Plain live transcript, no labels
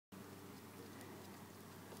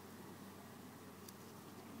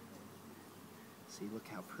See, look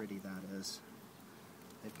how pretty that is.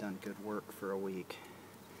 They've done good work for a week.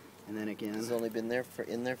 And then again, It's only been there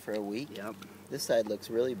in there for a week? Yep. This side looks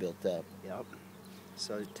really built up. Yep.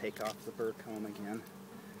 So take off the burr comb again.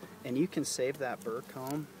 And you can save that burr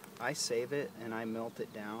comb. I save it and I melt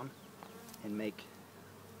it down and make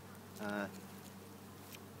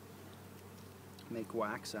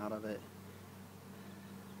wax out of it.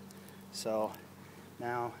 So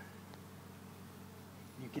now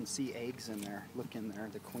you can see eggs in there. Look in there.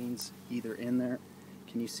 The queen's either in there.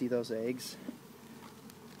 Can you see those eggs?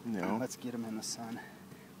 No. Let's get them in the sun.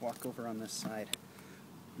 Walk over on this side.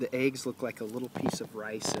 The eggs look like a little piece of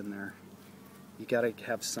rice in there. You gotta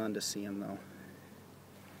have sun to see them though.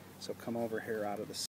 So come over here out of the sun.